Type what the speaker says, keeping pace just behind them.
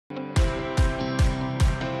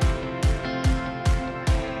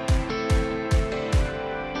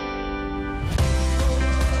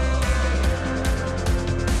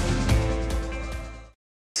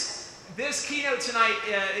keynote tonight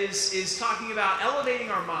is talking about elevating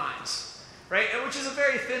our minds, right? Which is a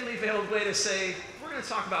very thinly veiled way to say we're going to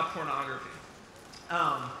talk about pornography.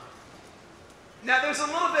 Now, there's a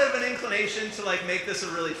little bit of an inclination to like make this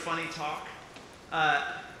a really funny talk,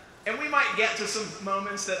 and we might get to some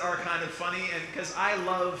moments that are kind of funny. And because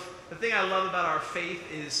the thing I love about our faith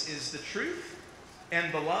is the truth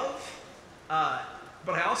and the love.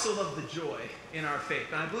 But I also love the joy in our faith.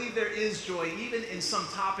 And I believe there is joy even in some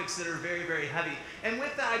topics that are very, very heavy. And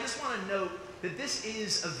with that, I just want to note that this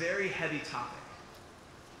is a very heavy topic.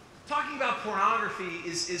 Talking about pornography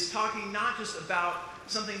is talking not just about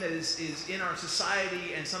something that is in our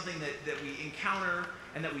society and something that we encounter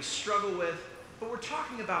and that we struggle with, but we're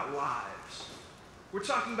talking about lives. We're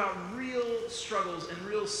talking about real struggles and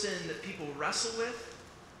real sin that people wrestle with,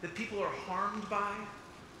 that people are harmed by,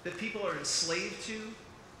 that people are enslaved to,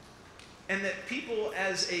 and that people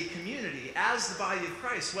as a community, as the body of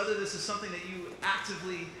Christ, whether this is something that you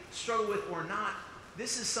actively struggle with or not,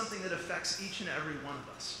 this is something that affects each and every one of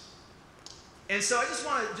us. And so I just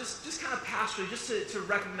want to just kind of pastorally, just to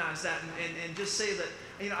recognize that and just say that,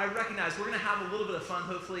 I recognize we're going to have a little bit of fun,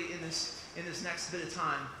 hopefully, in this next bit of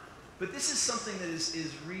time. But this is something that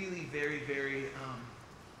is really very, very,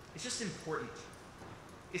 it's just important.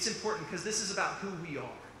 It's important because this is about who we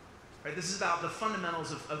are. Right? This is about the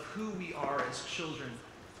fundamentals of who we are as children,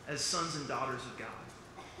 as sons and daughters of God.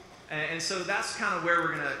 And so that's kind of where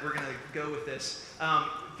we're gonna go with this.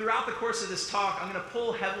 Throughout the course of this talk, I'm going to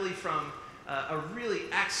pull heavily from a really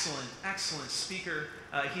excellent speaker.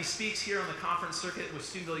 He speaks here on the conference circuit with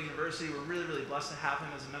Steubenville University. We're really, really blessed to have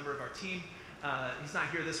him as a member of our team. He's not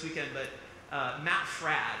here this weekend, but Matt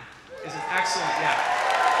Fradd is an excellent,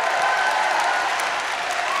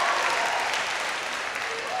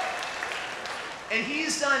 And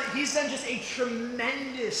he's done just a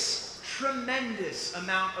tremendous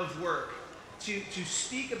amount of work to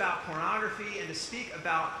speak about pornography and to speak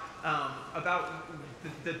about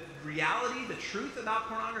the reality, the truth about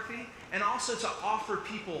pornography, and also to offer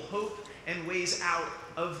people hope and ways out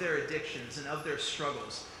of their addictions and of their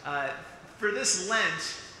struggles. For this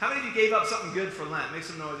Lent, how many of you gave up something good for Lent? Make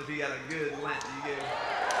some noise if you got a good Lent that you gave.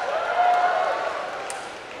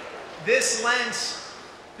 This Lent,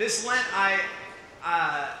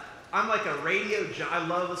 I'm like a radio I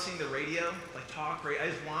love listening to radio, like talk radio. I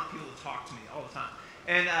just want people to talk to me all the time.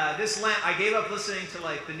 And this Lent, I gave up listening to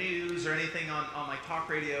like the news or anything on like talk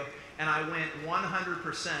radio, and I went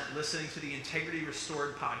 100% listening to the Integrity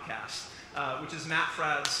Restored podcast, which is Matt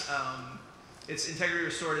Fradd's. It's Integrity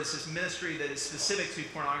Restored. It's this ministry that is specific to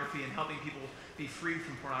pornography and helping people be freed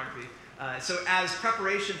from pornography. So as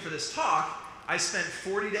preparation for this talk, I spent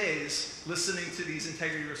 40 days listening to these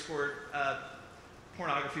Integrity Restored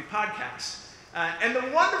pornography podcasts. And the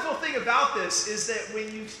wonderful thing about this is that when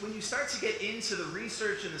you start to get into the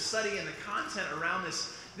research and the study and the content around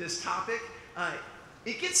this topic,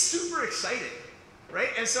 it gets super exciting,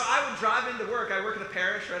 right? And so I would drive into work. I work in a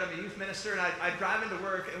parish, right? I'm a youth minister, and I'd drive into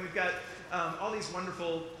work, and we've got all these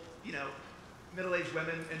wonderful, middle-aged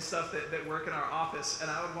women and stuff that work in our office, and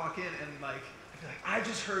I would walk in and I'd be like, I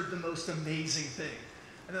just heard the most amazing thing.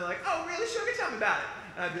 And they're like, oh, really? Sure, tell me about it.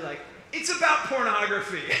 And I'd be like, it's about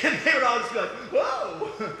pornography. And they would all just be like,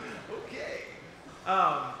 whoa, okay.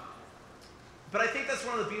 But I think that's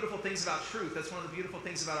one of the beautiful things about truth. That's one of the beautiful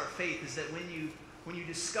things about our faith is that when you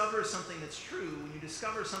discover something that's true, when you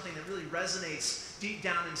discover something that really resonates deep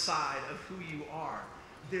down inside of who you are,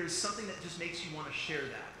 there's something that just makes you want to share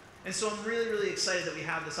that. And so I'm really, really excited that we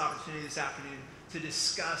have this opportunity this afternoon to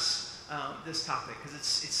discuss this topic because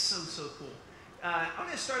it's so cool. I'm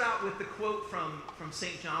going to start out with the quote from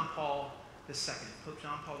St. John Paul II. Pope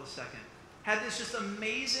John Paul II had this just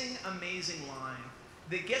amazing line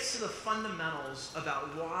that gets to the fundamentals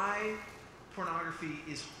about why pornography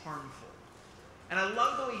is harmful. And I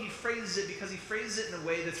love the way he phrases it because he phrases it in a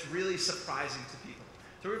way that's really surprising to people.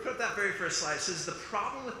 So we're going to put up that very first slide. It says, the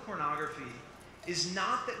problem with pornography is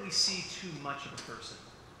not that we see too much of a person.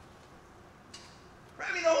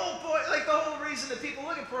 I mean, the whole point, like the whole reason that people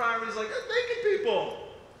look at pornography is like, they're naked people.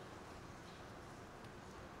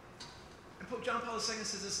 And Pope John Paul II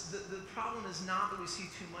says this, the problem is not that we see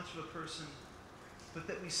too much of a person, but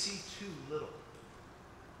that we see too little.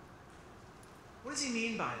 What does he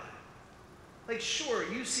mean by that? Like, sure,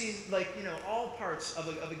 you've seen, all parts of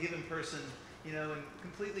a given person, and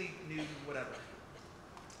completely nude, whatever,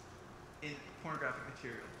 in pornographic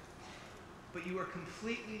material. But you are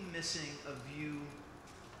completely missing a view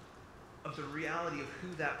of the reality of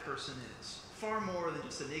who that person is, far more than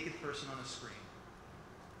just a naked person on a screen.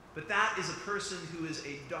 But that is a person who is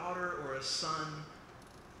a daughter or a son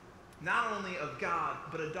not only of God,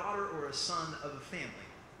 but a daughter or a son of a family.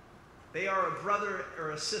 They are a brother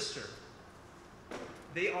or a sister.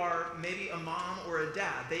 They are maybe a mom or a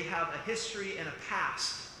dad. They have a history and a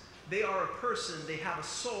past. They are a person. They have a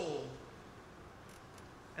soul.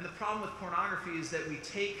 And the problem with pornography is that we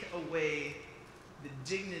take away the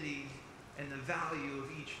dignity and the value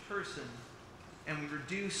of each person, and we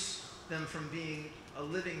reduce them from being a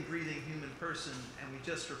living, breathing human person, and we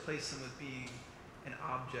just replace them with being an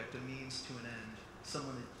object, a means to an end,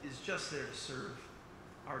 someone that is just there to serve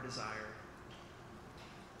our desire.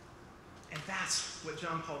 And that's what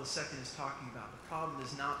John Paul II is talking about. The problem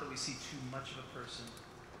is not that we see too much of a person.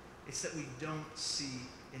 It's that we don't see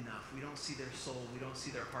enough. We don't see their soul. We don't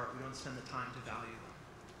see their heart. We don't spend the time to value them.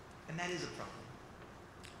 And that is a problem.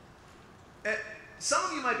 Some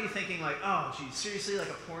of you might be thinking like, oh, geez, seriously, like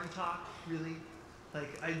a porn talk? Really?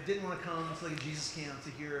 Like, I didn't want to come to like a Jesus camp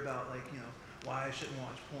to hear about like, why I shouldn't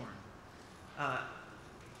watch porn.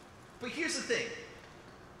 But here's the thing.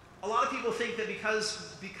 A lot of people think that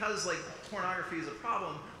because like pornography is a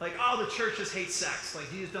problem, like, oh, the church just hates sex.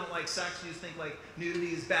 Like, you just don't like sex. You just think like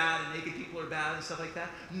nudity is bad and naked people are bad and stuff like that.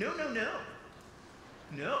 No.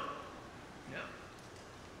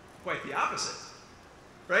 Quite the opposite,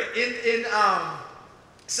 right?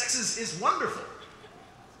 Sex is wonderful.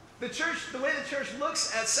 The way the church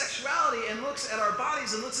looks at sexuality and looks at our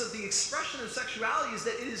bodies and looks at the expression of sexuality is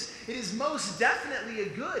that it is most definitely a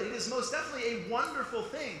good. It is most definitely a wonderful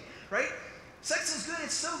thing, right? Sex is good.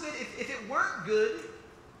 It's so good. If it weren't good,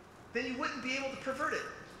 then you wouldn't be able to pervert it,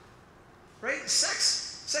 right?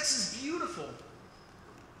 Sex is beautiful.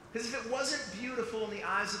 Because if it wasn't beautiful in the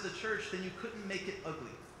eyes of the church, then you couldn't make it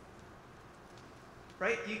ugly.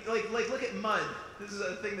 Right? You, like look at mud. This is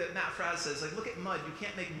a thing that Matt Fradd says. Like, look at mud. You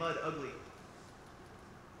can't make mud ugly.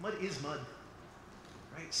 Mud is mud.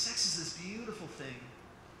 Right? Sex is this beautiful thing.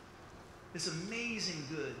 This amazing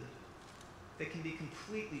good that can be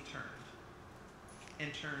completely turned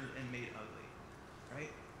and made ugly.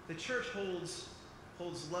 Right? The church holds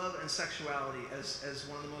love and sexuality as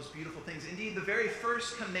one of the most beautiful things. Indeed, the very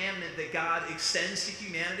first commandment that God extends to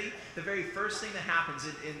humanity, the very first thing that happens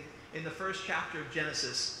in the first chapter of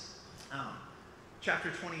Genesis, chapter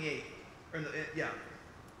 28,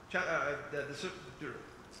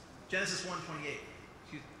 Genesis 1:28.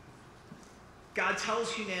 God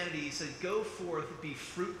tells humanity, he says, go forth, be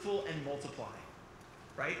fruitful, and multiply.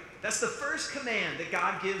 Right? That's the first command that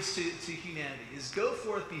God gives to humanity, is go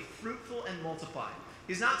forth, be fruitful, and multiply.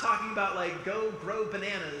 He's not talking about like, go grow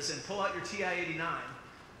bananas and pull out your TI-89,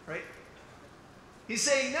 right? He's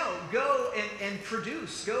saying, no, go and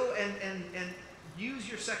produce. Go and use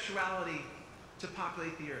your sexuality to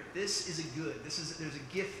populate the earth. This is a good. There's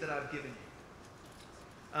a gift that I've given you.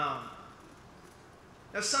 Now,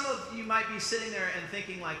 some of you might be sitting there and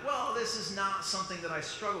thinking like, well, this is not something that I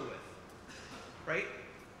struggle with, right?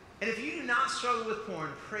 And if you do not struggle with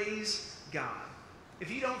porn, praise God.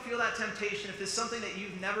 If you don't feel that temptation, if it's something that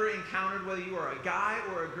you've never encountered, whether you are a guy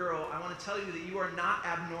or a girl, I want to tell you that you are not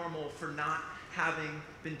abnormal for not having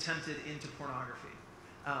been tempted into pornography.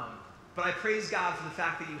 But I praise God for the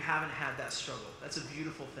fact that you haven't had that struggle. That's a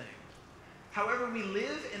beautiful thing. However, we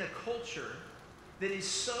live in a culture that is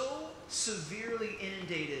so severely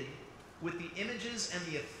inundated with the images and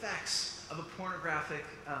the effects of a pornographic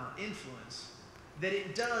influence that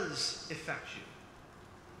it does affect you.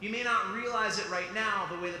 You may not realize it right now,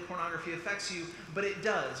 the way that pornography affects you, but it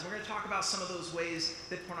does. We're going to talk about some of those ways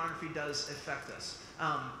that pornography does affect us.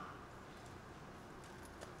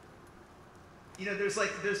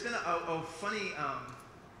 There's been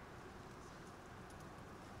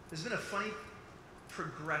a funny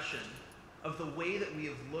progression of the way that we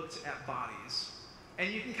have looked at bodies,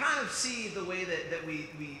 and you can kind of see the way that we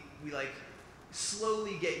like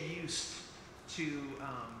slowly get used to.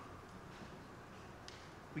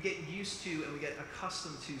 We get used to and we get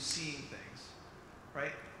accustomed to seeing things,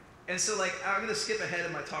 right? And so, like, I'm going to skip ahead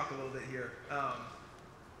in my talk a little bit here.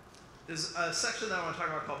 There's a section that I want to talk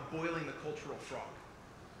about called boiling the cultural frog.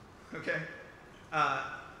 Okay? How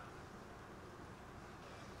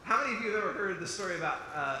many of you have ever heard the story about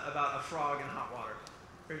a frog in hot water?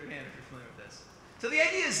 Raise your hand if you're familiar with this. So the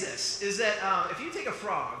idea is this, is that if you take a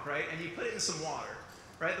frog, right, and you put it in some water,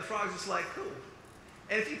 right, the frog's just like, cool.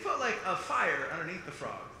 And if you put like a fire underneath the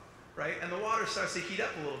frog, right, and the water starts to heat up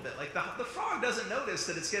a little bit, like the frog doesn't notice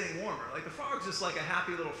that it's getting warmer. Like the frog's just like a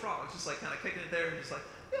happy little frog. It's just like kind of kicking it there and just like,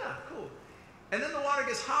 yeah, cool. And then the water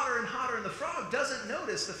gets hotter and hotter, and the frog doesn't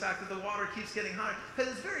notice the fact that the water keeps getting hotter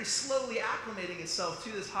because it's very slowly acclimating itself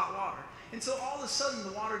to this hot water. And so all of a sudden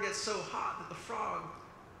the water gets so hot that the frog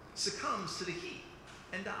succumbs to the heat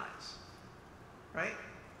and dies, right?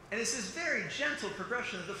 And it's this very gentle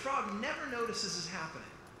progression that the frog never notices is happening.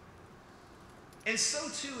 And so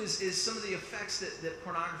too is some of the effects that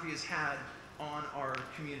pornography has had on our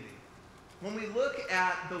community. When we look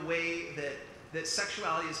at the way that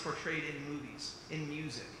sexuality is portrayed in movies, in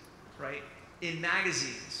music, right? In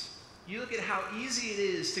magazines, you look at how easy it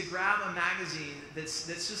is to grab a magazine that's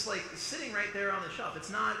just like sitting right there on the shelf. It's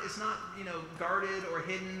not guarded or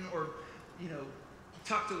hidden or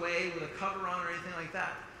tucked away with a cover on or anything like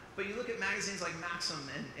that. But you look at magazines like Maxim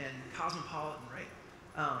and Cosmopolitan, right?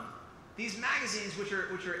 These magazines, which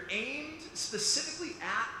are aimed specifically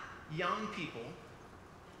at young people,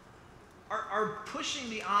 are pushing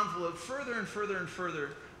the envelope further and further and further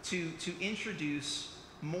to introduce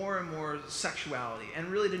more and more sexuality and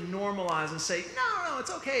really to normalize and say, no,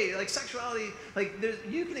 it's okay. Like sexuality,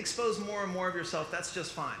 you can expose more and more of yourself. That's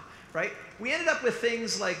just fine, right? We ended up with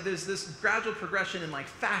things like there's this gradual progression in like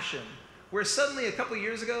fashion, where suddenly a couple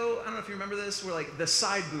years ago, I don't know if you remember this, where like the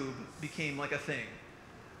side boob became like a thing,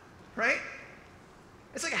 right?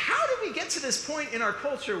 It's like, how did we get to this point in our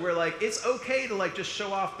culture where like it's okay to like just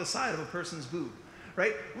show off the side of a person's boob,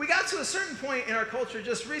 right? We got to a certain point in our culture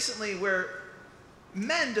just recently where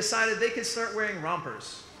men decided they could start wearing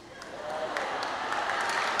rompers.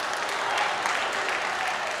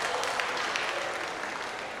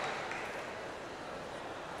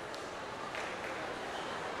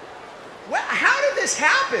 How did this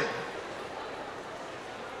happen?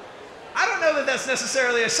 I don't know that that's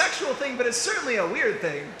necessarily a sexual thing, but it's certainly a weird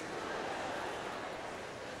thing.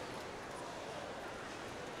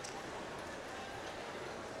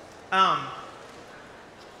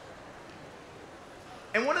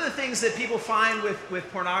 And one of the things that people find with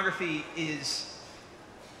pornography is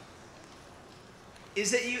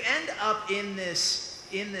that you end up in this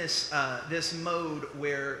mode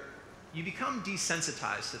where you become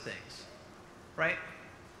desensitized to things, right?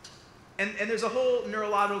 And there's a whole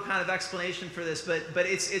neurological kind of explanation for this, but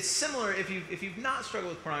it's similar. If you've not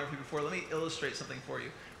struggled with pornography before, let me illustrate something for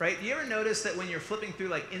you, right? You ever notice that when you're flipping through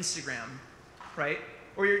like Instagram, right?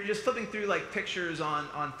 Or you're just flipping through like pictures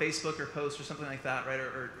on Facebook or posts or something like that, right?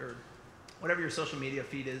 Or whatever your social media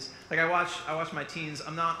feed is. Like I watch my teens.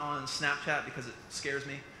 I'm not on Snapchat because it scares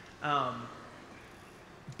me.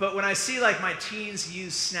 But when I see like my teens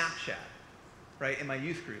use Snapchat, right, in my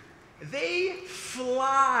youth group, they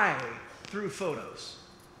fly through photos.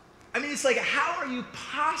 I mean, it's like, how are you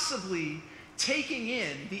possibly taking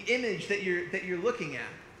in the image that you're looking at?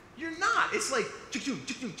 You're not. It's like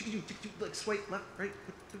swipe left, right,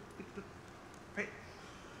 right.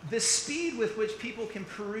 The speed with which people can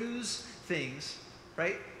peruse things,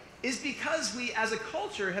 right, is because we, as a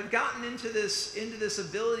culture, have gotten into this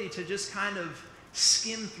ability to just kind of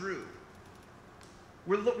skim through.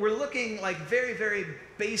 We're looking like very, very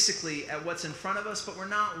basically at what's in front of us, but we're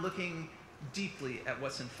not looking deeply at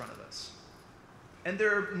what's in front of us. And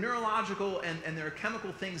there are neurological and there are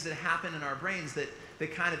chemical things that happen in our brains that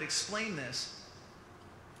kind of explain this.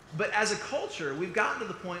 But as a culture, we've gotten to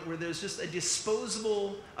the point where there's just a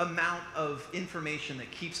disposable amount of information that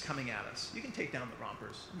keeps coming at us. You can take down the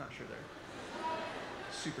rompers. I'm not sure they're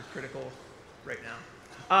super critical right now.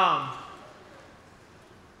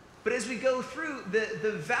 But as we go through,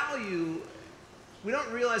 the value, we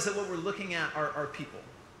don't realize that what we're looking at are people.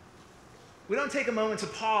 We don't take a moment to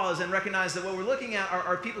pause and recognize that what we're looking at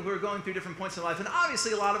are people who are going through different points in life. And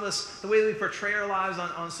obviously, a lot of us, the way that we portray our lives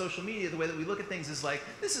on social media, the way that we look at things is like,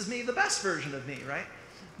 this is me, the best version of me, right?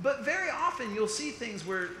 But very often, you'll see things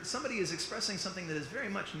where somebody is expressing something that is very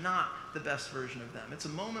much not the best version of them. It's a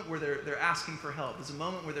moment where they're asking for help. It's a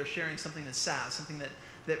moment where they're sharing something that's sad, something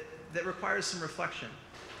that requires some reflection.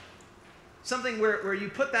 Something where you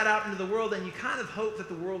put that out into the world and you kind of hope that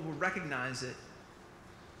the world will recognize it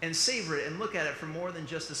and savor it and look at it for more than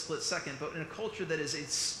just a split second, but in a culture that is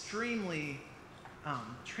extremely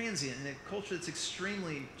transient, in a culture that's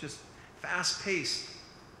extremely just fast-paced,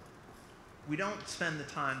 we don't spend the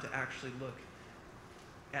time to actually look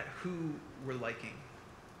at who we're liking,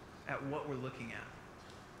 at what we're looking at.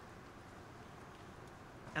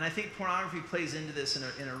 And I think pornography plays into this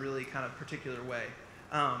in a really kind of particular way.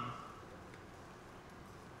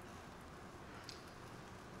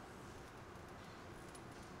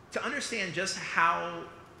 To understand just how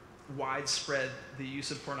widespread the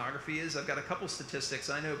use of pornography is, I've got a couple statistics.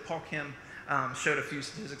 I know Paul Kim showed a few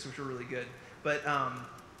statistics which were really good. But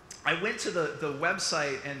I went to the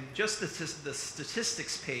website and just the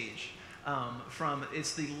statistics page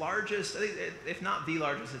it's the largest, if not the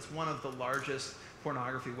largest, it's one of the largest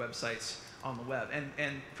pornography websites on the web.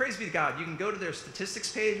 And praise be to God, you can go to their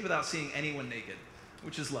statistics page without seeing anyone naked,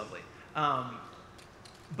 which is lovely.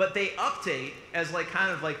 But they update as like kind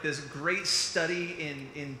of like this great study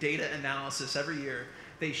in data analysis every year.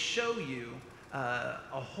 They show you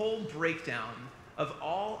a whole breakdown of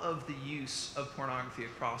all of the use of pornography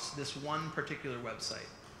across this one particular website.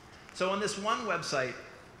 So on this one website,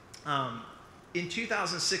 in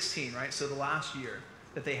 2016, right, so the last year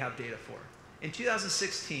that they have data for, in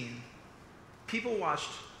 2016, people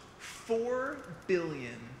watched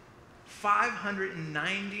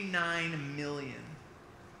 4,599,000,000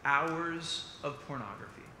 hours of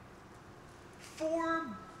pornography.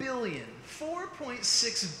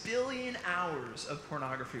 4.6 billion hours of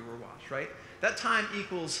pornography were watched, right? That time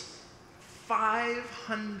equals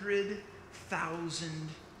 500,000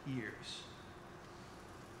 years.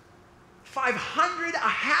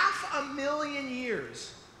 500,000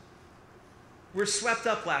 years were swept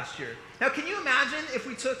up last year. Now, can you imagine if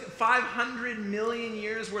we took 500 million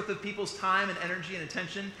years worth of people's time and energy and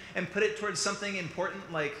attention and put it towards something important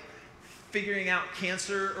like figuring out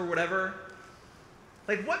cancer or whatever?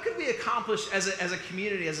 Like, what could we accomplish as a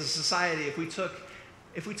community, as a society, if we took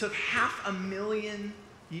 500,000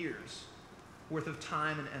 years worth of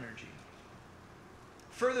time and energy?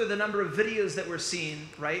 Further, the number of videos that we're seeing,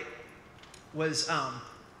 right, was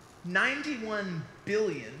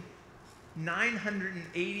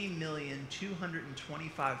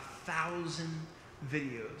 91,980,225,000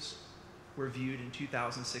 videos were viewed in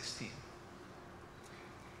 2016.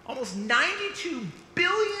 Almost 92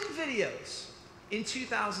 billion videos in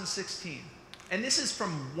 2016. And this is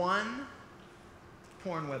from one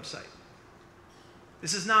porn website.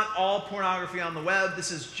 This is not all pornography on the web.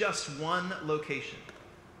 This is just one location.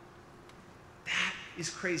 That is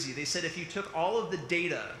crazy. They said if you took all of the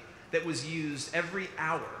data that was used every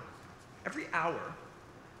hour,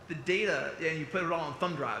 the data, and you put it all on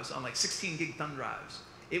thumb drives, on like 16 gig thumb drives,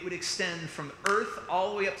 it would extend from Earth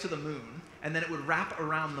all the way up to the moon, and then it would wrap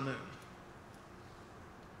around the moon.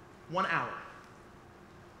 1 hour.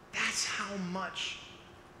 That's how much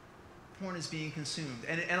porn is being consumed.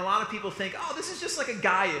 And a lot of people think, oh, this is just like a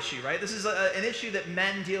guy issue, right? This is an issue that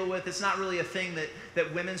men deal with. It's not really a thing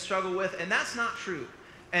that women struggle with, and that's not true.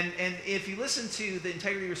 And if you listen to the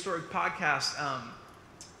Integrity Restored podcast,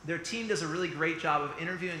 their team does a really great job of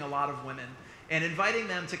interviewing a lot of women and inviting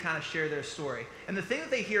them to kind of share their story. And the thing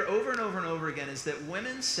that they hear over and over and over again is that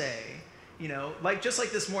women say, you know, like just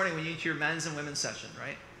like this morning when you eat your men's and women's session,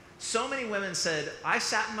 right? So many women said, I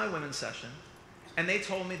sat in my women's session and they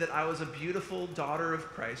told me that I was a beautiful daughter of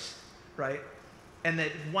Christ, right? And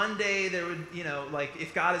that one day there would, you know, like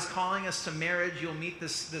if God is calling us to marriage, you'll meet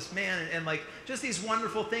this man, and like just these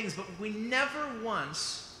wonderful things. But we never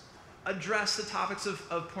once address the topics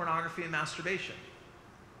of pornography and masturbation.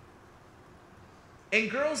 And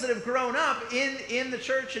girls that have grown up in the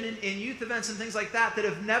church and in youth events and things like that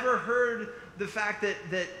have never heard the fact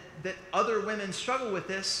that other women struggle with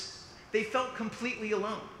this, they felt completely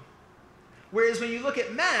alone. Whereas when you look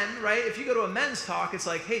at men, right, if you go to a men's talk, it's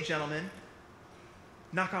like, hey, gentlemen,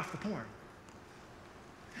 knock off the porn.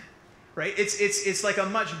 Right? It's like a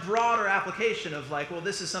much broader application of like, well,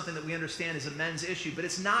 this is something that we understand is a men's issue, but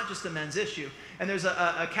it's not just a men's issue. And there's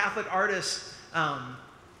a Catholic artist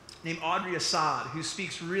named Audrey Assad who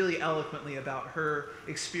speaks really eloquently about her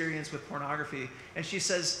experience with pornography. And she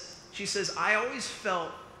says, I always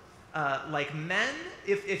felt like men,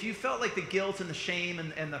 if you felt like the guilt and the shame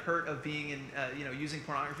and the hurt of being using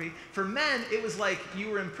pornography, for men, it was like you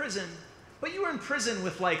were in prison. But you were in prison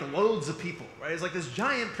with like loads of people, right? It's like this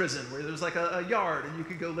giant prison where there's like a yard and you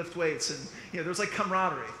could go lift weights and there's like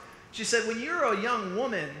camaraderie. She said, when you're a young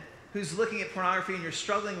woman who's looking at pornography and you're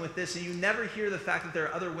struggling with this and you never hear the fact that there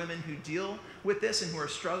are other women who deal with this and who are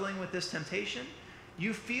struggling with this temptation,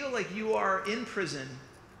 you feel like you are in prison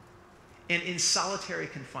and in solitary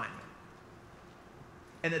confinement.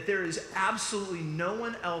 And that there is absolutely no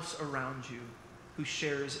one else around you who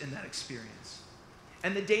shares in that experience.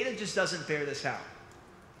 And the data just doesn't bear this out.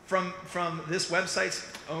 From this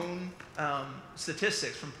website's own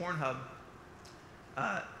statistics from Pornhub,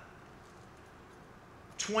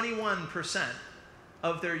 21%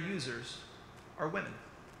 of their users are women.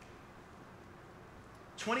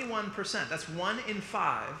 21%, that's 1 in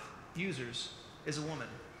 5 users is a woman.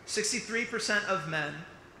 63% of men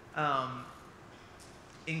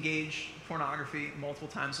engage pornography multiple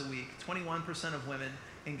times a week. 21% of women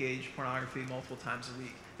engage pornography multiple times a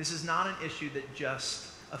week. This is not an issue that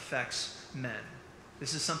just affects men.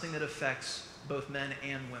 This is something that affects both men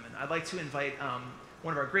and women. I'd like to invite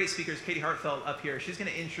one of our great speakers, Katie Hartfeld, up here. She's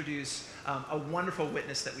going to introduce a wonderful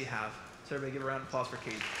witness that we have. So everybody give a round of applause for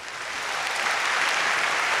Katie.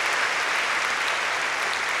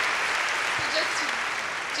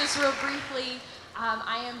 Just real briefly,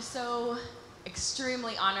 I am so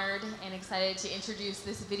extremely honored and excited to introduce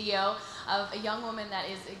this video of a young woman that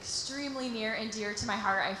is extremely near and dear to my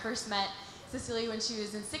heart. I first met Cecilia when she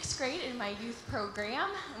was in 6th grade in my youth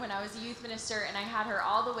program when I was a youth minister, and I had her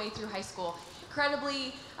all the way through high school,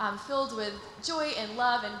 incredibly filled with joy and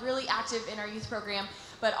love and really active in our youth program,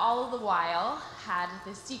 but all of the while had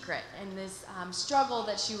this secret and this struggle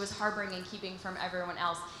that she was harboring and keeping from everyone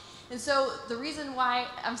else. And so the reason why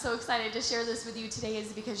I'm so excited to share this with you today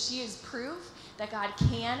is because she is proof that God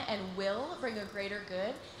can and will bring a greater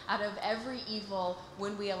good out of every evil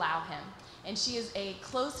when we allow him. And she is a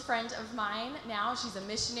close friend of mine now. She's a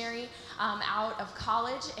missionary out of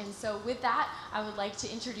college. And so with that, I would like to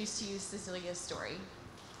introduce to you Cecilia's story.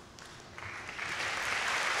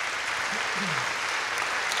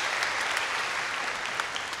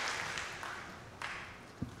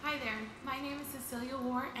 Hi there, my name is Cecilia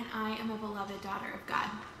Ward, and I am a beloved daughter of God.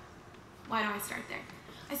 Why do I start there?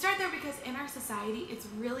 I start there because in our society, it's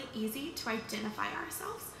really easy to identify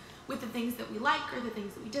ourselves with the things that we like, or the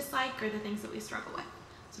things that we dislike, or the things that we struggle with.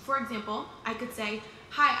 So for example, I could say,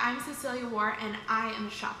 hi, I'm Cecilia Ward, and I am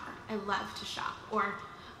a shopper. I love to shop. Or,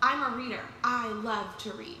 I'm a reader. I love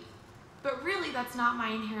to read. But really, that's not my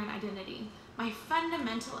inherent identity. My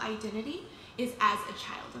fundamental identity is as a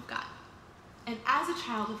child of God. And as a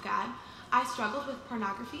child of God, I struggled with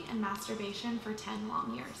pornography and masturbation for 10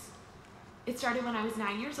 long years. It started when I was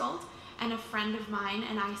 9 years old, and a friend of mine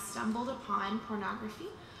and I stumbled upon pornography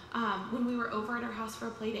when we were over at our house for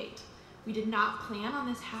a play date. We did not plan on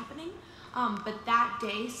this happening, but that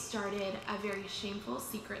day started a very shameful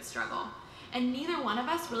secret struggle. And neither one of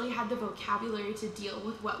us really had the vocabulary to deal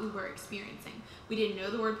with what we were experiencing. We didn't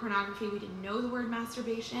know the word pornography, we didn't know the word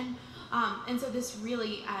masturbation, and so this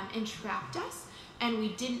really entrapped us, and we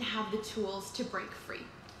didn't have the tools to break free.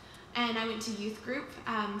 And I went to youth group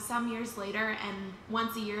some years later, and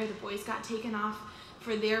once a year the boys got taken off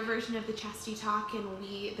for their version of the chastity talk, and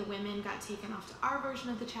we, the women, got taken off to our version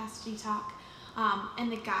of the chastity talk.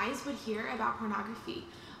 And the guys would hear about pornography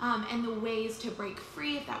and the ways to break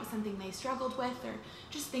free if that was something they struggled with, or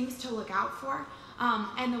just things to look out for.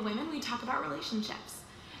 And the women, we talk about relationships.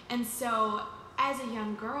 And so as a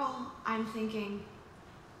young girl, I'm thinking,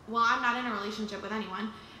 well, I'm not in a relationship with anyone,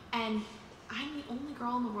 and I'm the only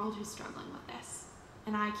girl in the world who's struggling with this,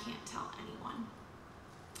 and I can't tell anyone.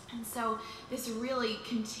 And so this really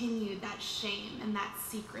continued that shame and that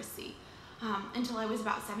secrecy until I was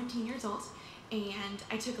about 17 years old, and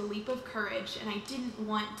I took a leap of courage, and I didn't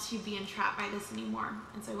want to be entrapped by this anymore,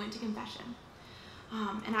 and so I went to confession.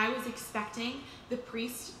 And I was expecting the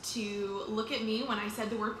priest to look at me when I said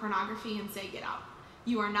the word pornography and say, get out.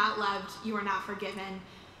 You are not loved, you are not forgiven,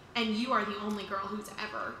 and you are the only girl who's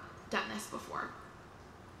ever done this before.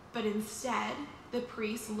 But instead, the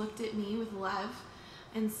priest looked at me with love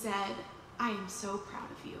and said, I am so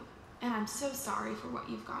proud of you, and I'm so sorry for what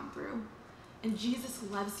you've gone through. And Jesus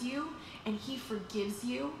loves you, and he forgives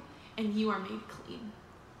you, and you are made clean.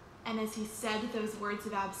 And as he said those words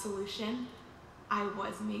of absolution, I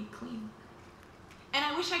was made clean. And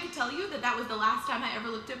I wish I could tell you that that was the last time I ever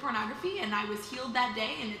looked at pornography, and I was healed that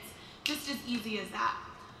day, and it's just as easy as that.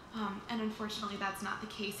 And unfortunately, that's not the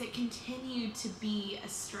case. It continued to be a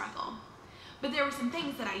struggle. But there were some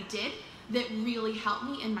things that I did that really helped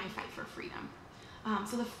me in my fight for freedom.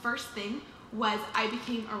 So the first thing was I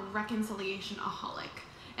became a reconciliation-aholic.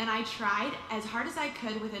 And I tried as hard as I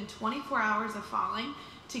could within 24 hours of falling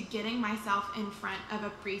to getting myself in front of a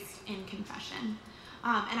priest in confession.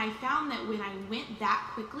 And I found that when I went that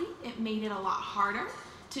quickly, it made it a lot harder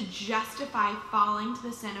to justify falling to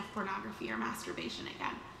the sin of pornography or masturbation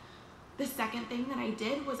again. The second thing that I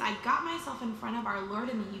did was I got myself in front of our Lord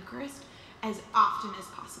in the Eucharist as often as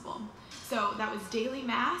possible. So that was daily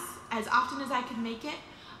Mass, as often as I could make it,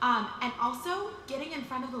 and also getting in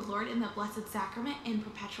front of the Lord in the Blessed Sacrament in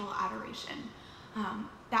perpetual adoration.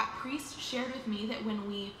 That priest shared with me that when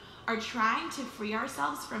we are trying to free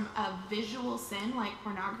ourselves from a visual sin like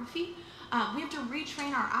pornography, we have to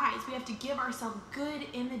retrain our eyes. We have to give ourselves good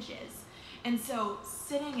images. And so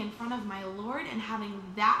sitting in front of my Lord and having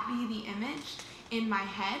that be the image in my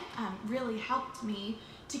head really helped me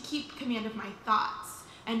to keep command of my thoughts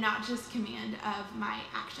and not just command of my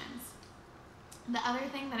actions. The other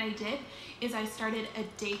thing that I did is I started a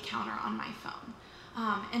day counter on my phone.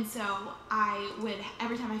 And so I would,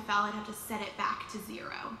 every time I fell, I'd have to set it back to 0.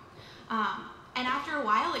 And after a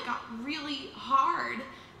while, it got really hard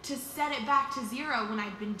to set it back to 0 when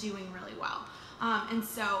I'd been doing really well. And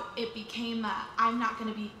so it became, I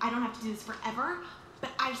don't have to do this forever,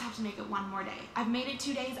 but I just have to make it one more day. I've made it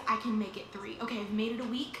 2 days, I can make it 3. Okay, I've made it a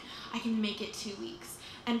week, I can make it 2 weeks.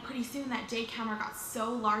 And pretty soon that day counter got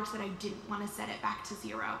so large that I didn't want to set it back to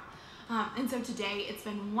 0. And so today it's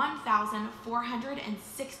been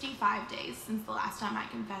 1,465 days since the last time I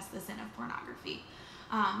confessed the sin of pornography.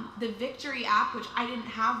 The Victory app, which I didn't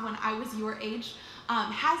have when I was your age,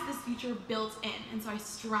 has this feature built in. And so I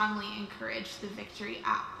strongly encourage the Victory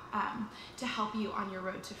app to help you on your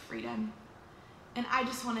road to freedom. And I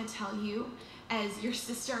just want to tell you, as your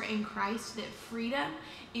sister in Christ, that freedom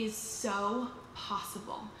is so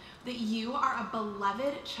possible. That you are a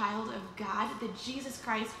beloved child of God, that Jesus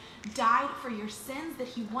Christ died for your sins, that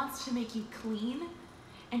he wants to make you clean,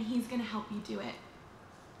 and he's going to help you do it.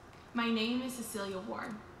 My name is Cecilia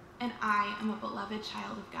Ward, and I am a beloved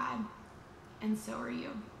child of God, and so are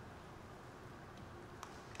you.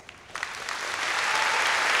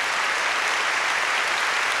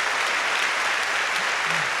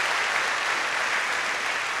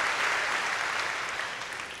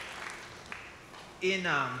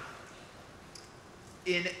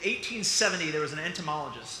 In 1870, there was an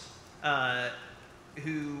entomologist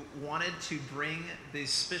who wanted to bring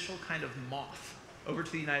this special kind of moth over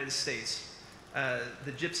to the United States,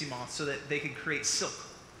 the gypsy moth, so that they could create silk,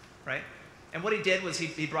 right? And what he did was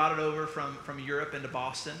he brought it over from Europe into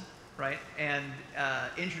Boston, right? And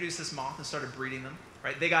introduced this moth and started breeding them,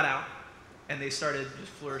 right? They got out and they started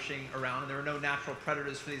just flourishing around, and there were no natural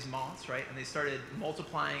predators for these moths, right? And they started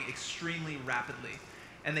multiplying extremely rapidly.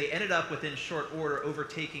 And they ended up, within short order,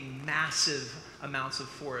 overtaking massive amounts of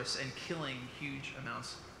forests and killing huge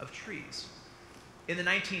amounts of trees. In the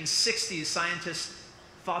 1960s, scientists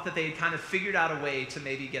thought that they had kind of figured out a way to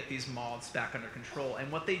maybe get these moths back under control.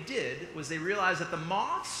 And what they did was they realized that the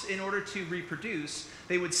moths, in order to reproduce,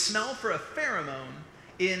 they would smell for a pheromone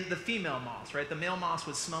in the female moths, right? The male moths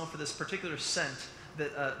would smell for this particular scent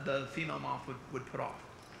that the female moth would put off.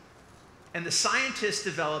 And the scientists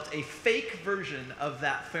developed a fake version of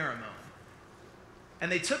that pheromone. And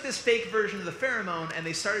they took this fake version of the pheromone and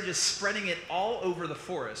they started just spreading it all over the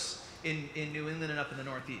forest in New England and up in the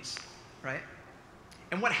Northeast, right?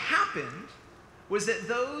 And what happened was that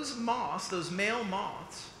those moths, those male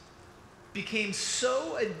moths, became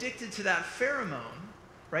so addicted to that pheromone,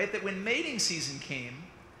 right, that when mating season came,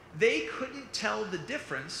 they couldn't tell the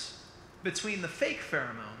difference between the fake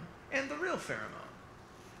pheromone and the real pheromone.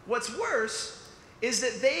 What's worse is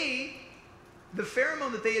that the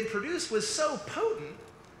pheromone that they had produced was so potent,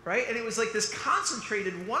 right? And it was like this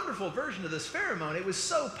concentrated, wonderful version of this pheromone. It was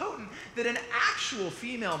so potent that an actual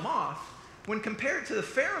female moth, when compared to the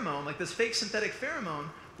pheromone, like this fake synthetic pheromone,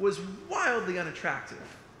 was wildly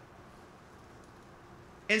unattractive.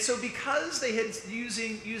 And so because they had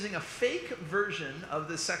using a fake version of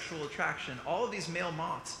this sexual attraction, all of these male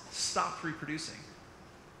moths stopped reproducing.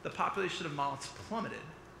 The population of moths plummeted.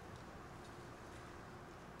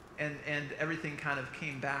 And everything kind of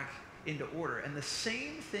came back into order. And the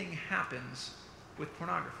same thing happens with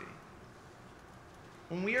pornography.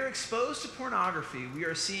 When we are exposed to pornography, we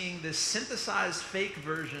are seeing this synthesized fake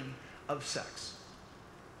version of sex,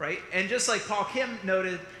 right? And just like Paul Kim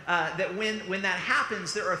noted, that when that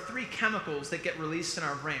happens, there are 3 chemicals that get released in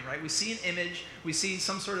our brain, right? We see an image, we see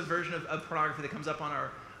some sort of version of pornography that comes up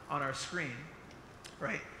on our screen,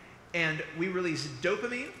 right? And we release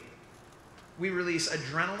dopamine, we release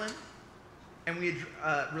adrenaline, and we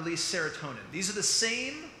release serotonin. These are the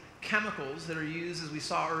same chemicals that are used, as we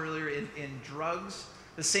saw earlier, in drugs,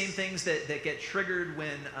 the same things that get triggered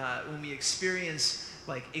when we experience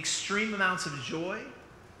like extreme amounts of joy,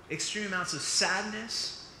 extreme amounts of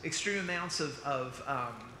sadness, extreme amounts of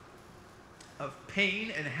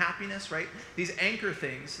pain and happiness, right? These anchor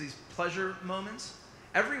things, these pleasure moments,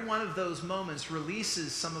 every one of those moments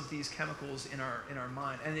releases some of these chemicals in our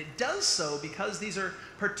mind. And it does so because these are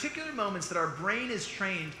particular moments that our brain is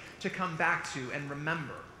trained to come back to and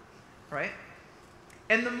remember, right?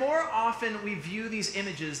 And the more often we view these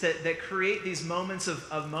images that create these moments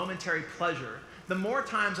of momentary pleasure, the more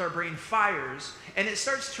times our brain fires, and it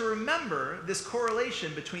starts to remember this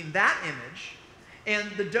correlation between that image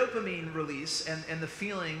and the dopamine release and the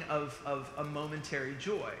feeling of a momentary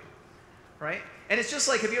joy, right? And it's just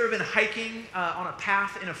like, have you ever been hiking on a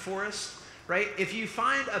path in a forest, right? If you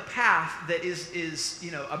find a path that is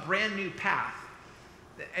a brand new path,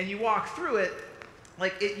 and you walk through it,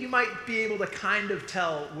 you might be able to kind of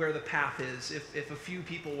tell where the path is if a few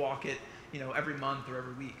people walk it, every month or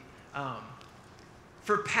every week.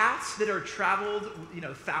 For paths that are traveled,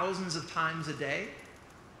 thousands of times a day,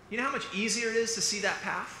 you know how much easier it is to see that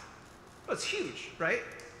path? Well, it's huge, right?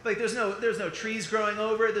 Like there's no trees growing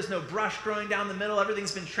over it, there's no brush growing down the middle,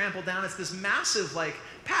 everything's been trampled down. It's this massive like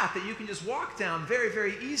path that you can just walk down very,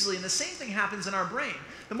 very easily. And the same thing happens in our brain.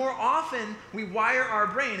 The more often we wire our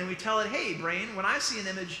brain and we tell it, hey brain, when I see an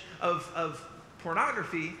image of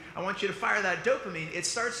pornography, I want you to fire that dopamine, it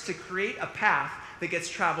starts to create a path that gets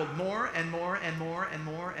traveled more and more and more and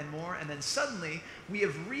more and more, and then suddenly we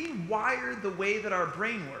have rewired the way that our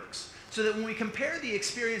brain works. So that when we compare the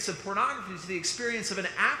experience of pornography to the experience of an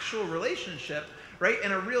actual relationship, right,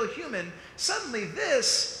 and a real human, suddenly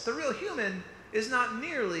the real human, is not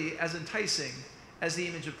nearly as enticing as the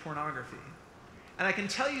image of pornography. And I can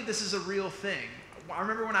tell you this is a real thing. I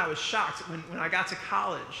remember when I was shocked when I got to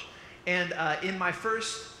college, and in my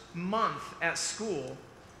first month at school,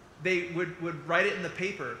 they would write it in the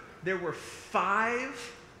paper. There were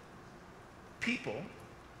 5 people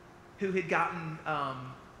who had gotten...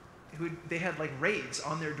 they had like raids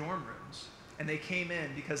on their dorm rooms, and they came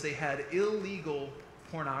in because they had illegal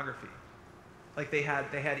pornography. Like they had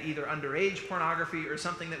either underage pornography or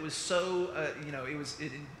something that was so,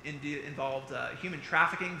 it involved human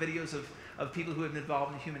trafficking, videos of people who have been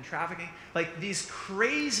involved in human trafficking, like these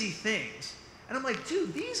crazy things. And I'm like,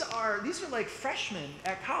 dude, these are like freshmen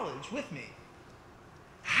at college with me.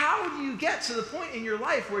 How do you get to the point in your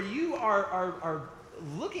life where you are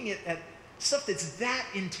looking at stuff that's that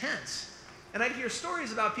intense? And I'd hear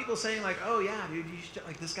stories about people saying like, oh yeah, dude,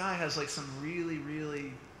 like this guy has like some really,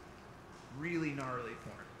 really, really gnarly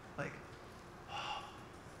porn. Like, oh,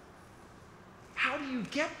 how do you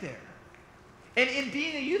get there? And in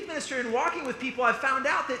being a youth minister and walking with people, I found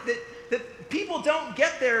out that people don't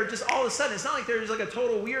get there just all of a sudden. It's not like there's like a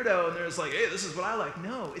total weirdo and there's like, hey, this is what I like.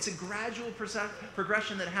 No, it's a gradual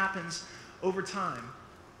progression that happens over time.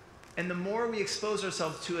 And the more we expose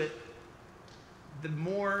ourselves to it, the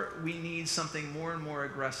more we need something more and more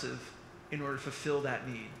aggressive in order to fulfill that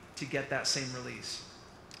need, to get that same release.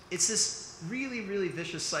 It's this really, really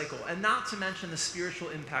vicious cycle, and not to mention the spiritual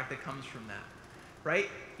impact that comes from that, right?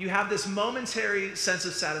 You have this momentary sense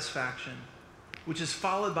of satisfaction, which is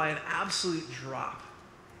followed by an absolute drop,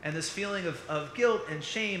 and this feeling of guilt and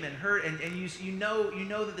shame and hurt, and you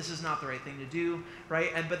know that this is not the right thing to do,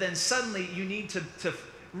 right? But then suddenly you need to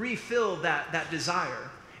refill that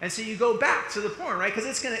desire. And so you go back to the porn, right? Because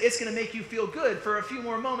it's gonna make you feel good for a few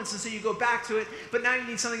more moments, and so you go back to it. But now you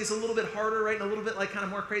need something that's a little bit harder, right? And a little bit like kind of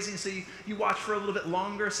more crazy. And so you watch for a little bit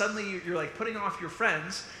longer. Suddenly you're like putting off your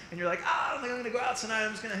friends, and you're like, I don't think I'm gonna go out tonight. I'm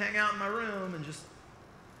just gonna hang out in my room and just.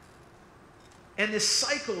 And this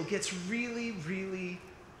cycle gets really, really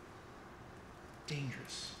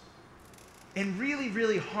dangerous. And really,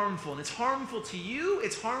 really harmful. And it's harmful to you.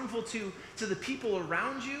 It's harmful to the people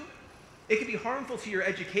around you. It can be harmful to your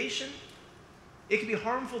education. It can be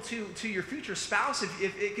harmful to your future spouse.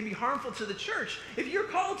 If it can be harmful to the church. If you're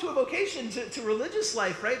called to a vocation to religious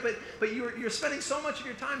life, right? But you're spending so much of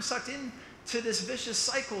your time sucked into this vicious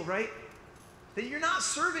cycle, right? That you're not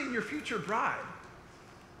serving your future bride.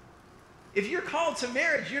 If you're called to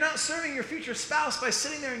marriage, you're not serving your future spouse by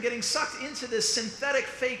sitting there and getting sucked into this synthetic,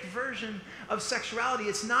 fake version of sexuality.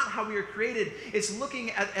 It's not how we are created. It's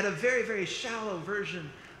looking at a very, very shallow version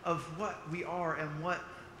of what we are and what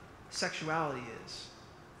sexuality is.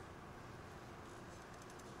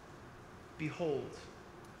 Behold,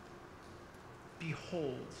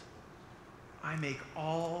 I make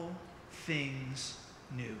all things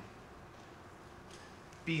new.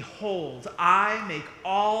 Behold, I make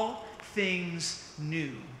all things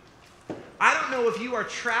new. I don't know if you are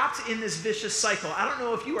trapped in this vicious cycle. I don't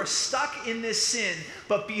know if you are stuck in this sin,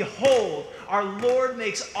 but behold, our Lord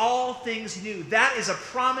makes all things new. That is a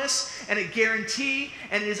promise and a guarantee,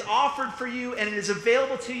 and it is offered for you, and it is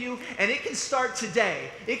available to you, and it can start today.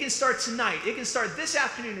 It can start tonight. It can start this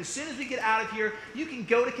afternoon. As soon as we get out of here, you can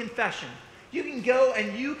go to confession. You can go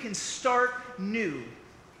and you can start new.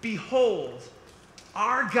 Behold,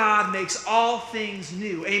 our God makes all things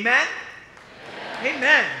new. Amen? Amen.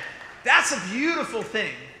 Amen. That's a beautiful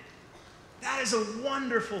thing. That is a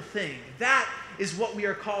wonderful thing. That is what we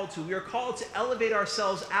are called to. We are called to elevate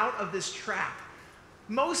ourselves out of this trap.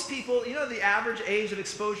 Most people, the average age of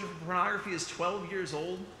exposure for pornography is 12 years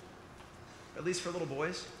old, at least for little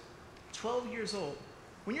boys. 12 years old.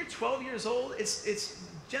 When you're 12 years old, it's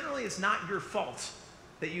generally not your fault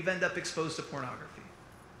that you've ended up exposed to pornography.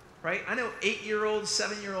 Right? I know 8-year-olds,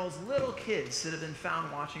 7-year-olds, little kids that have been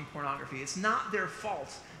found watching pornography. It's not their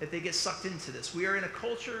fault that they get sucked into this. We are in a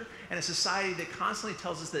culture and a society that constantly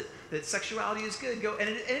tells us that sexuality is good. And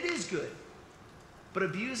it is good. But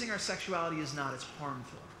abusing our sexuality is not. It's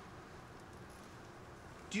harmful.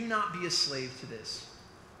 Do not be a slave to this.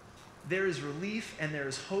 there is relief and there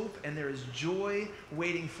is hope and there is joy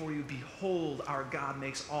waiting for you. Behold, our God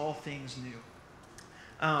makes all things new.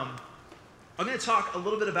 I'm going to talk a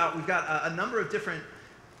little bit about, we've got a number of different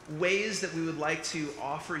ways that we would like to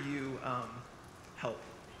offer you help.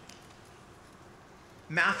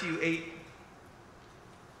 Matthew 8.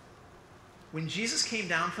 When Jesus came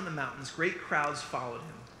down from the mountains, great crowds followed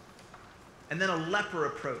him. And then a leper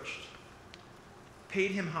approached,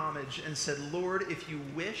 paid him homage, and said, Lord, if you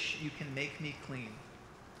wish, you can make me clean.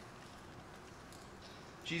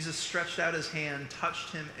 Jesus stretched out his hand,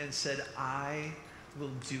 touched him, and said, I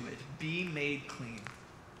will do it. Be made clean.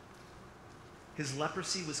 His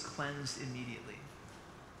leprosy was cleansed immediately.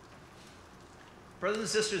 Brothers and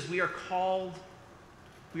sisters, we are called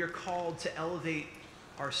to elevate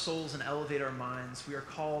our souls and elevate our minds. We are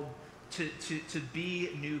called to be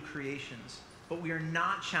new creations, but we are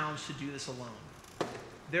not challenged to do this alone.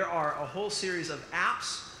 There are a whole series of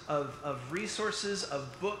apps, of resources,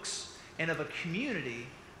 of books, and of a community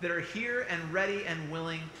that are here and ready and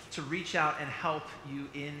willing to reach out and help you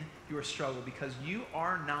in your struggle, because you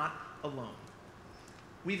are not alone.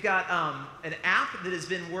 We've got an app that has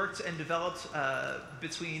been worked and developed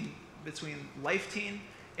between Life Team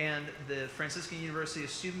and the Franciscan University of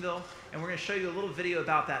Steubenville, and we're going to show you a little video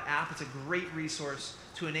about that app. It's a great resource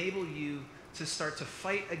to enable you to start to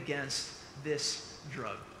fight against this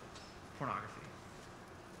drug, pornography.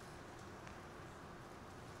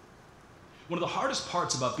 One of the hardest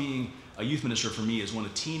parts about being a youth minister for me is when a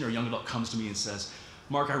teen or young adult comes to me and says,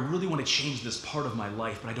 Mark, I really want to change this part of my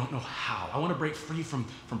life, but I don't know how. I want to break free from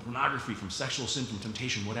pornography, from sexual sin, from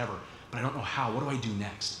temptation, whatever, but I don't know how. What do I do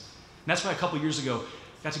next? And that's why a couple years ago,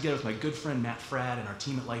 I got together with my good friend Matt Fradd and our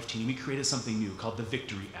team at Life Team. We created something new called the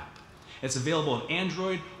Victory app. It's available on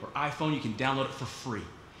Android or iPhone. You can download it for free.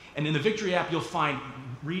 And in the Victory app, you'll find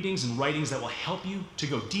readings and writings that will help you to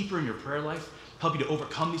go deeper in your prayer life, help you to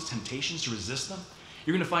overcome these temptations, to resist them.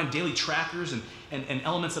 You're going to find daily trackers and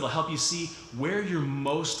elements that will help you see where you're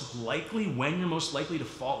most likely, when you're most likely to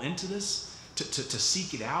fall into this, to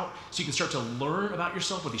seek it out, so you can start to learn about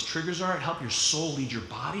yourself, what these triggers are, and help your soul lead your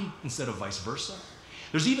body instead of vice versa.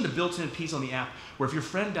 There's even a built-in piece on the app where if your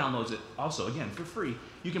friend downloads it, also, again, for free,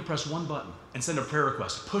 you can press one button and send a prayer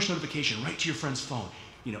request, push notification right to your friend's phone.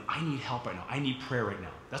 You know, I need help right now. I need prayer right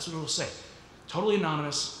now. That's what it'll say. Totally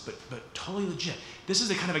anonymous, but totally legit. This is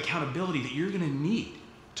the kind of accountability that you're going to need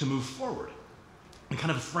to move forward. The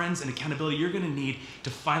kind of friends and accountability you're going to need to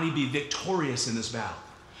finally be victorious in this battle.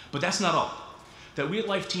 But that's not all. That we at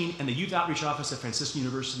Life Team and the Youth Outreach Office at Franciscan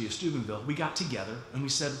University of Steubenville, we got together and we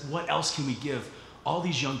said, what else can we give all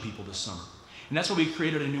these young people this summer? And that's why we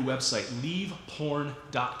created a new website,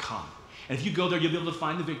 leaveporn.com. And if you go there, you'll be able to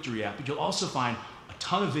find the Victory app, but you'll also find a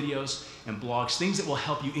ton of videos and blogs, things that will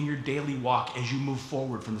help you in your daily walk as you move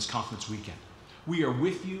forward from this conference weekend. We are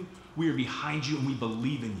with you, we are behind you, and we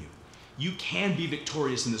believe in you. You can be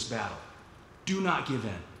victorious in this battle. Do not give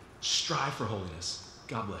in. Strive for holiness.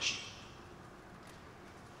 God bless you.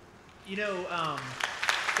 You know,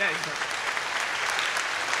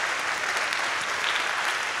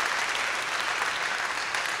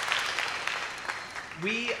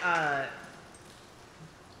 we,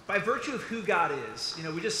 by virtue of who God is, you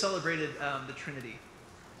know, we just celebrated the Trinity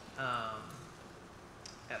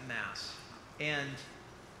at Mass. And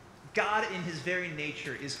God in his very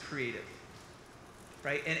nature is creative,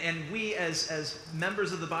 right? And we as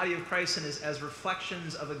members of the body of Christ and as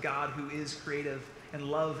reflections of a God who is creative, and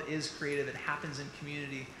love is creative, it happens in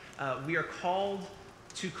community, we are called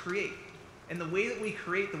to create. And the way that we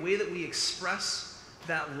create, the way that we express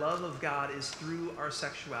that love of God is through our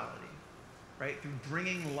sexuality, right? Through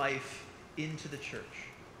bringing life into the church.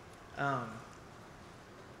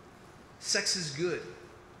 Sex is good.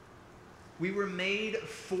 We were made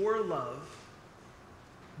for love,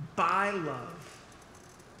 by love,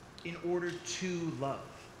 in order to love.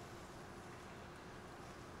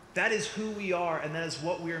 That is who we are, and that is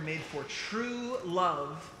what we are made for. True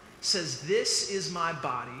love says, this is my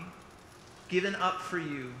body given up for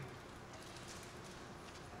you.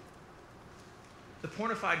 The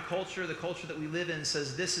pornified culture, the culture that we live in,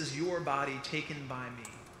 says, this is your body taken by me.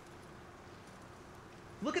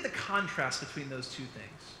 Look at the contrast between those two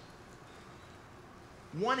things.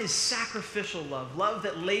 One is sacrificial love, love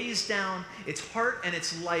that lays down its heart and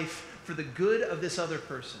its life for the good of this other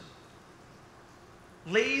person.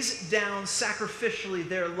 Lays down sacrificially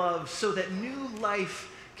their love so that new life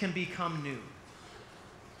can become new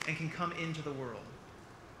and can come into the world.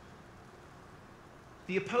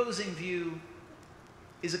 The opposing view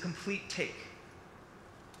is a complete take.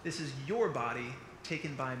 This is your body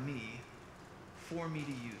taken by me for me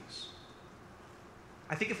to use.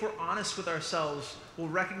 I think if we're honest with ourselves, we'll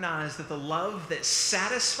recognize that the love that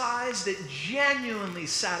satisfies, that genuinely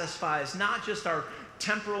satisfies not just our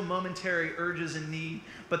temporal, momentary urges and need,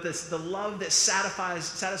 but the love that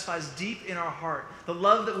satisfies deep in our heart, the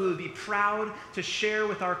love that we would be proud to share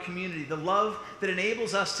with our community, the love that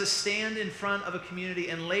enables us to stand in front of a community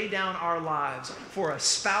and lay down our lives for a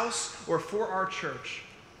spouse or for our church.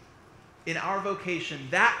 In our vocation,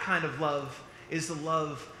 that kind of love is the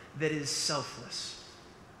love that is selfless,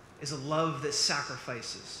 is a love that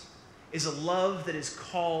sacrifices, is a love that is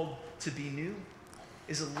called to be new,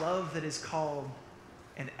 is a love that is called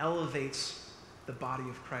and elevates the body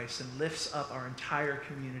of Christ and lifts up our entire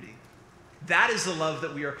community. That is the love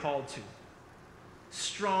that we are called to.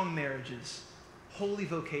 Strong marriages, holy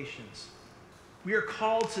vocations. We are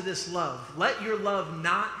called to this love. Let your love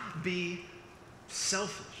not be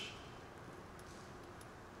selfish,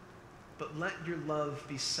 but let your love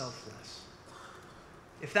be selfless.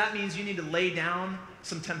 If that means you need to lay down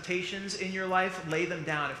some temptations in your life, lay them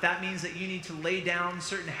down. If that means that you need to lay down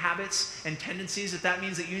certain habits and tendencies, if that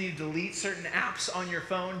means that you need to delete certain apps on your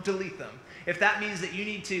phone, delete them. If that means that you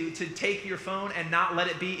need to take your phone and not let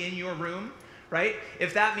it be in your room, right?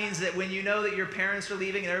 If that means that when you know that your parents are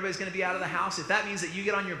leaving and everybody's going to be out of the house, if that means that you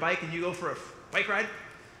get on your bike and you go for a bike ride,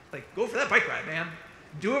 like, go for that bike ride, man.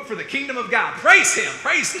 Do it for the kingdom of God. Praise him.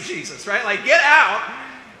 Praise to Jesus, right? Like, get out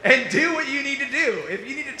and do what you need to do. If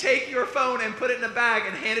you need to take your phone and put it in a bag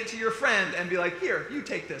and hand it to your friend and be like, here, you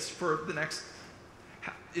take this for the next,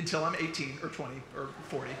 until I'm 18 or 20 or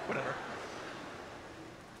 40, whatever.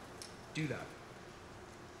 Do that.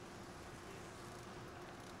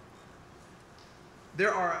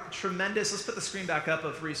 There are tremendous, let's put the screen back up,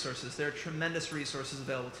 of resources. There are tremendous resources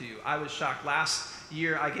available to you. I was shocked. Last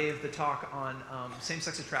year I gave the talk on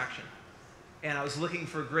same-sex attraction. And I was looking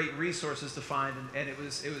for great resources to find, and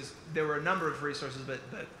there were a number of resources, but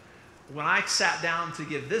when I sat down to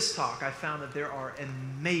give this talk, I found that there are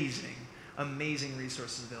amazing, amazing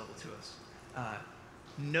resources available to us.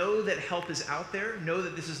 Know that help is out there. Know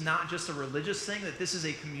that this is not just a religious thing, that this is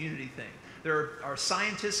a community thing. There are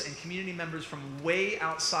scientists and community members from way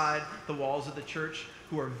outside the walls of the church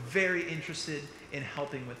who are very interested in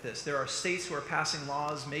helping with this. There are states who are passing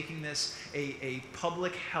laws making this a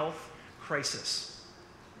public health crisis.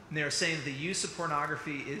 And they're saying that the use of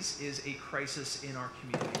pornography is a crisis in our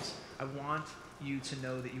communities. I want you to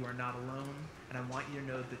know that you are not alone, and I want you to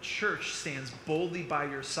know that the church stands boldly by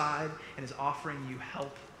your side and is offering you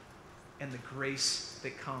help and the grace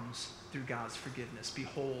that comes through God's forgiveness.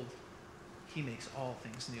 Behold, he makes all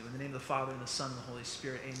things new. In the name of the Father, and the Son, and the Holy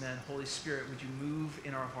Spirit, amen. Holy Spirit, would you move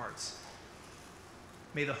in our hearts?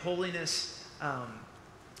 May the holiness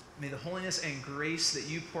and grace that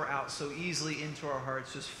you pour out so easily into our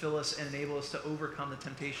hearts just fill us and enable us to overcome the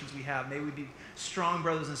temptations we have. May we be strong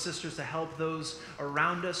brothers and sisters to help those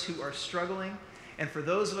around us who are struggling. And for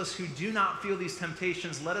those of us who do not feel these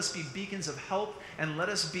temptations, let us be beacons of help, and let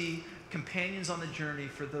us be companions on the journey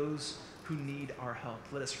for those who need our help.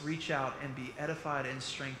 Let us reach out and be edified and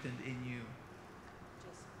strengthened in you,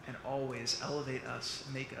 and always elevate us,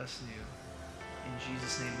 make us new. In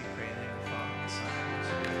Jesus' name we pray, in the name of the Father, and the Son, and the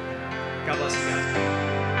Holy Spirit. God bless you guys.